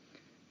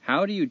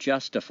How do you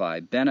justify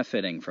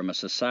benefiting from a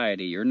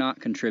society you're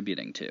not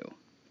contributing to?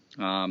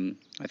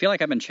 I feel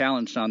like I've been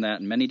challenged on that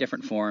in many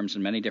different forms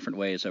and many different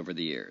ways over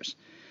the years.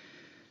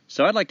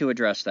 So I'd like to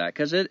address that,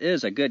 because it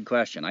is a good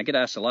question. I get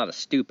asked a lot of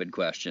stupid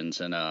questions,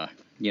 and,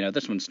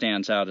 this one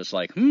stands out as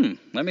like,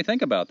 let me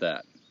think about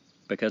that.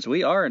 Because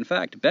we are, in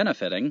fact,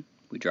 benefiting.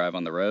 We drive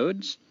on the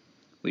roads.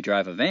 We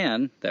drive a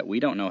van that we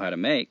don't know how to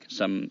make.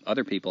 Some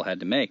other people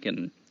had to make,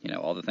 and,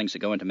 all the things that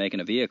go into making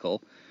a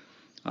vehicle.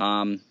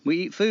 We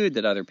eat food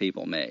that other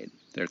people made.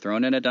 They're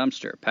thrown in a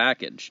dumpster,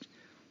 packaged.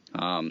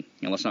 And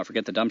let's not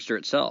forget the dumpster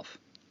itself.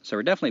 So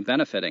we're definitely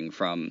benefiting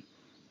from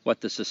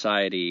what the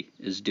society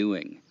is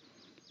doing.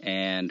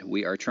 And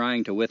we are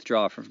trying to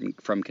withdraw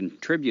from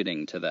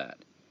contributing to that.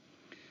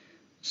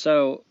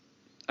 So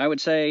I would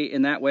say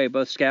in that way,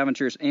 both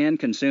scavengers and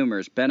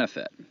consumers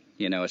benefit.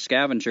 A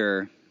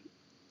scavenger,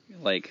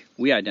 like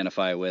we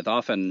identify with,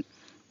 often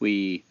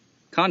we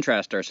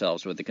contrast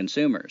ourselves with the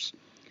consumers.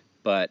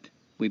 But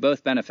we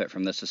both benefit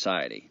from this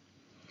society.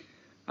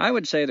 I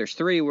would say there's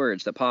 3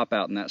 words that pop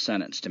out in that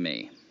sentence to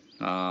me.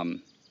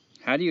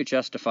 How do you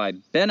justify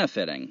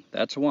benefiting?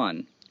 That's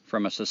 1.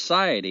 From a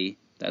society,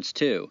 that's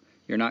 2.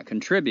 You're not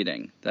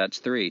contributing, that's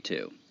 3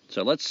 too.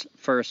 So let's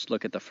first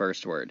look at the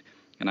first word.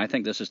 And I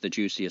think this is the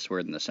juiciest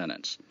word in the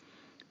sentence.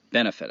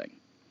 Benefiting.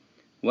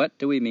 What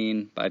do we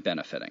mean by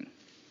benefiting?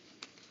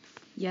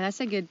 Yeah, that's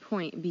a good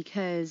point,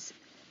 because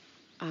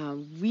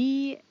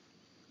we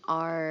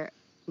are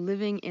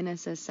living in a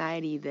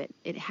society that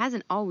it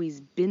hasn't always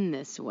been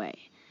this way.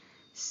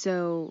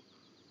 So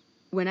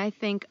when I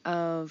think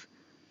of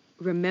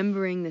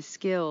remembering the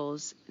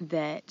skills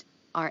that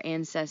our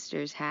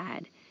ancestors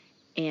had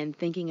and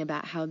thinking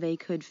about how they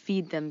could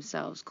feed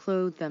themselves,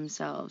 clothe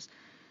themselves,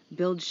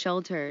 build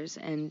shelters,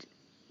 and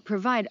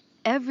provide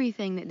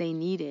everything that they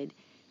needed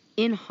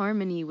in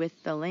harmony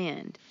with the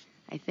land,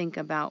 I think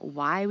about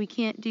why we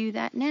can't do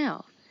that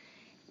now.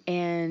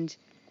 And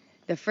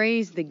the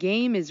phrase, "the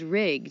game is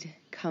rigged,"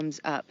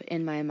 comes up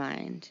in my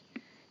mind,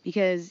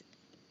 because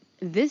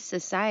this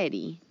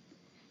society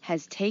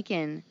has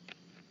taken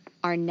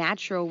our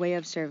natural way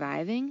of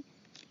surviving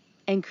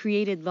and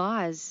created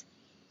laws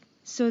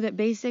so that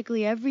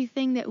basically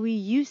everything that we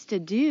used to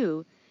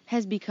do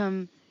has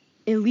become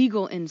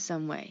illegal in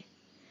some way.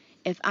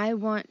 If I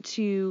want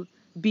to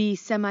be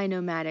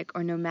semi-nomadic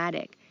or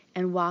nomadic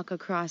and walk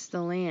across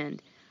the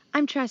land,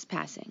 I'm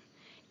trespassing.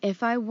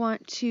 If I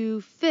want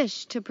to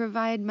fish to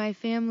provide my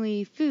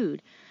family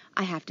food,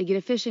 I have to get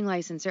a fishing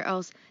license or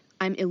else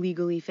I'm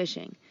illegally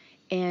fishing.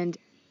 And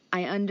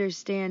I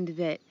understand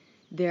that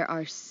there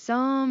are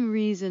some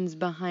reasons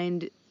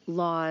behind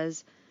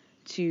laws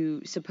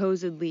to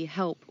supposedly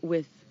help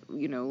with,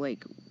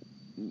 like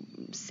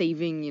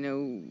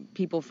saving,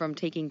 people from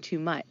taking too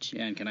much.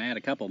 Yeah, and can I add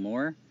a couple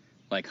more?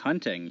 Like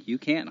hunting. You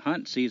can't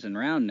hunt season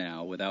round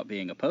now without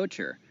being a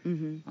poacher.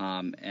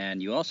 Mm-hmm.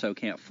 And you also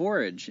can't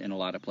forage in a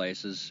lot of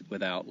places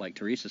without, like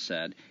Teresa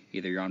said,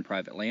 either you're on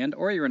private land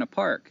or you're in a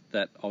park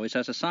that always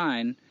has a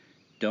sign,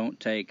 don't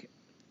take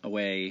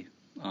away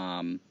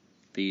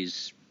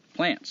these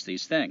plants,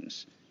 these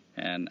things.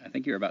 And I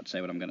think you're about to say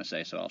what I'm going to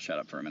say, so I'll shut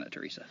up for a minute,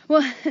 Teresa.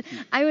 Well,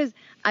 I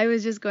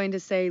was just going to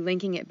say,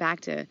 linking it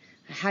back to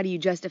how do you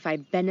justify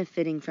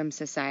benefiting from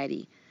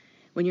society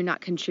when you're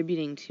not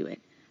contributing to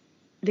it?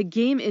 The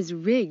game is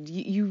rigged.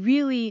 You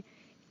really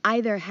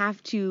either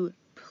have to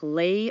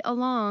play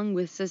along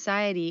with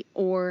society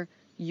or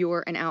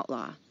you're an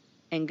outlaw.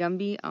 And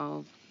Gumby,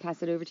 I'll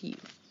pass it over to you.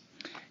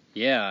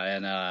 Yeah,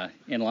 and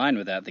in line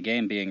with that, the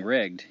game being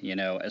rigged,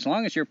 as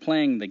long as you're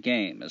playing the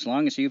game, as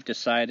long as you've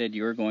decided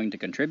you're going to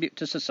contribute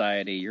to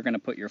society, you're going to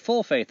put your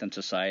full faith in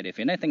society, if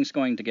anything's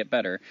going to get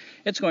better,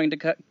 it's going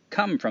to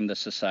come from the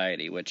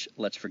society, which,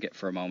 let's forget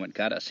for a moment,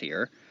 got us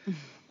here.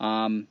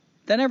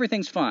 Then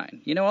everything's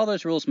fine. All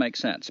those rules make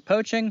sense.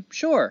 Poaching,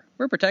 sure,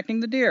 we're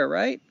protecting the deer,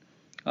 right?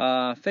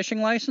 Fishing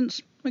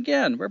license,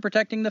 again, we're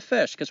protecting the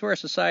fish, because we're a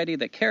society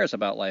that cares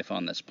about life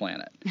on this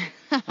planet.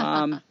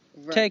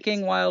 Right.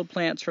 Taking wild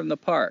plants from the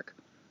park.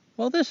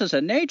 Well, this is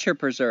a nature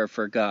preserve,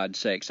 for God's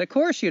sakes. Of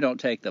course you don't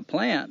take the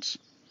plants.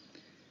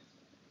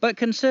 But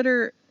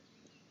consider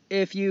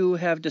if you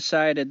have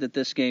decided that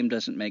this game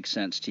doesn't make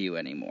sense to you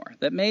anymore.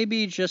 That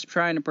maybe just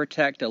trying to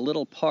protect a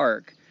little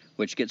park,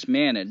 which gets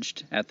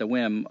managed at the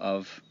whim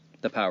of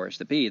the powers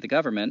that be, the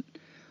government,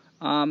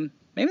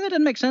 maybe that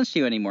doesn't make sense to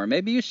you anymore.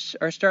 Maybe you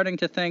are starting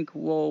to think,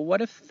 well,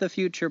 what if the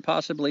future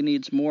possibly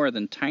needs more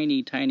than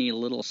tiny, tiny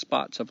little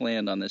spots of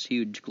land on this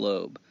huge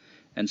globe?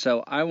 And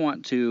so I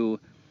want to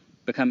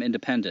become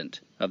independent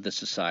of the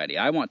society.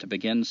 I want to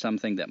begin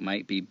something that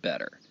might be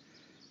better.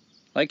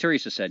 Like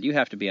Teresa said, you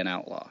have to be an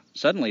outlaw.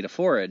 Suddenly, to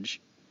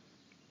forage,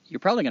 you're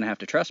probably going to have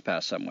to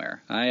trespass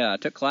somewhere. I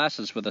took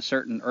classes with a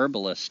certain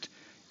herbalist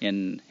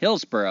in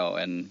Hillsboro,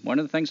 and one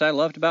of the things I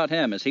loved about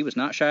him is he was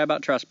not shy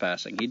about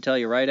trespassing. He'd tell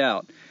you right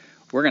out,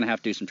 we're going to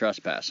have to do some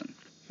trespassing.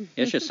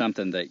 It's just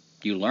something that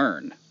you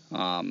learn.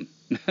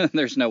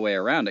 There's no way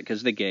around it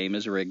because the game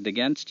is rigged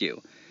against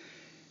you.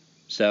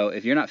 So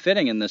if you're not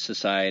fitting in this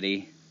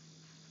society,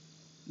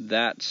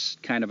 that's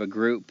kind of a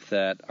group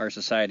that our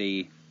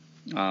society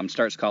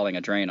starts calling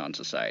a drain on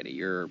society.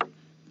 You're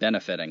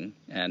benefiting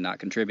and not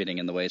contributing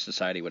in the way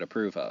society would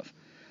approve of.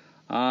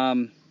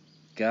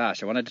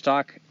 Gosh, I wanted to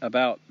talk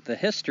about the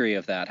history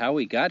of that, how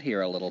we got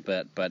here a little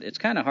bit, but it's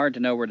kind of hard to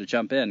know where to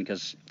jump in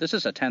because this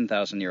is a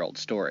 10,000-year-old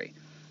story.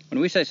 When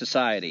we say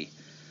society,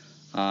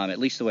 at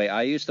least the way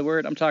I use the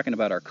word, I'm talking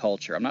about our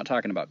culture. I'm not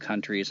talking about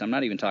countries. I'm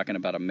not even talking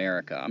about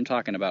America. I'm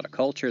talking about a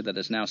culture that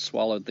has now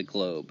swallowed the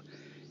globe.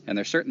 And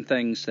there's certain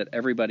things that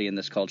everybody in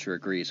this culture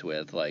agrees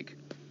with, like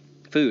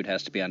food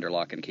has to be under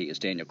lock and key, as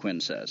Daniel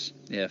Quinn says.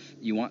 If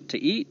you want to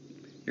eat,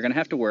 you're going to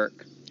have to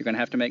work. You're going to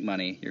have to make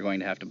money. You're going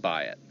to have to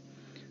buy it.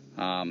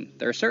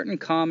 There are certain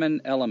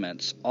common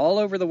elements all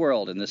over the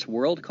world in this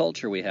world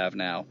culture we have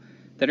now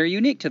that are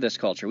unique to this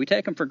culture. We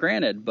take them for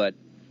granted, but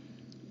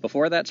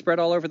before that spread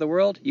all over the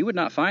world, you would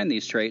not find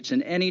these traits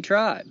in any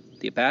tribe.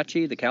 The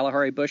Apache, the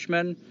Kalahari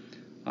Bushmen,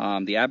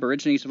 the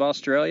Aborigines of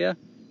Australia.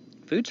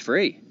 Food's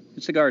free.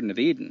 It's the Garden of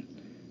Eden.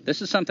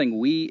 This is something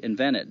we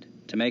invented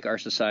to make our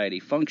society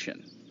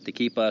function, to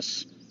keep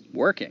us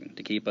working,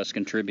 to keep us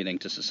contributing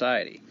to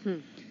society.